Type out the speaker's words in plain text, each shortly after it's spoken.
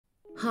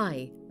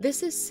Hi,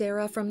 this is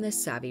Sarah from the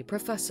Savvy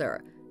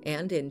Professor,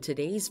 and in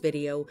today's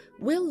video,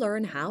 we'll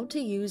learn how to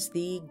use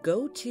the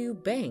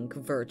Go2Bank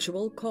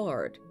Virtual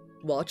Card.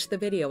 Watch the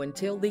video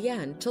until the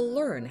end to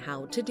learn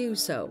how to do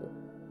so.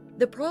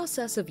 The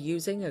process of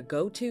using a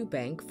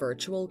Go2Bank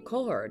Virtual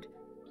Card.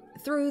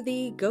 Through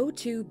the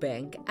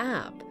Go2Bank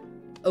app.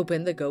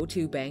 Open the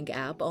Go2Bank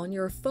app on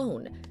your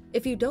phone.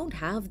 If you don't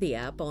have the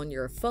app on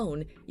your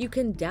phone, you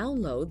can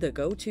download the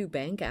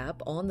Go2Bank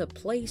app on the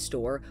Play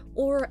Store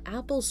or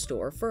Apple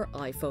Store for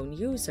iPhone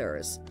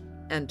users.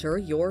 Enter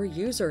your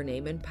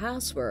username and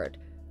password.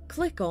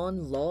 Click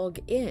on Log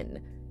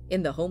In.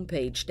 In the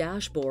homepage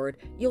dashboard,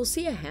 you'll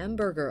see a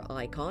hamburger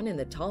icon in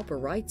the top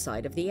right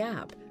side of the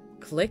app.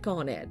 Click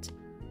on it.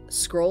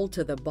 Scroll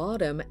to the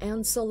bottom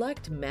and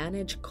select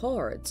Manage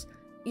Cards.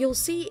 You'll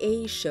see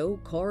a Show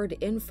Card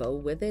Info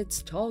with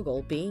its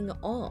toggle being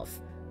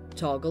off.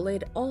 Toggle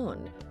it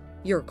on.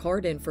 Your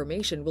card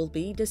information will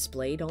be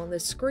displayed on the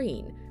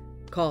screen.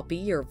 Copy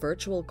your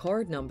virtual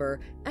card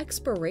number,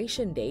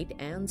 expiration date,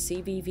 and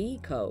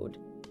CVV code.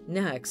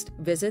 Next,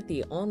 visit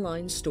the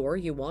online store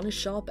you want to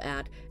shop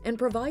at and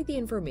provide the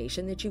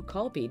information that you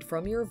copied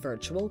from your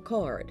virtual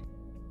card.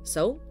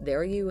 So,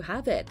 there you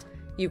have it.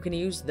 You can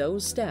use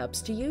those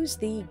steps to use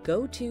the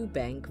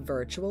Go2Bank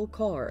Virtual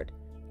Card.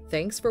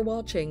 Thanks for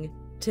watching.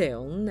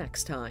 Till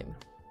next time.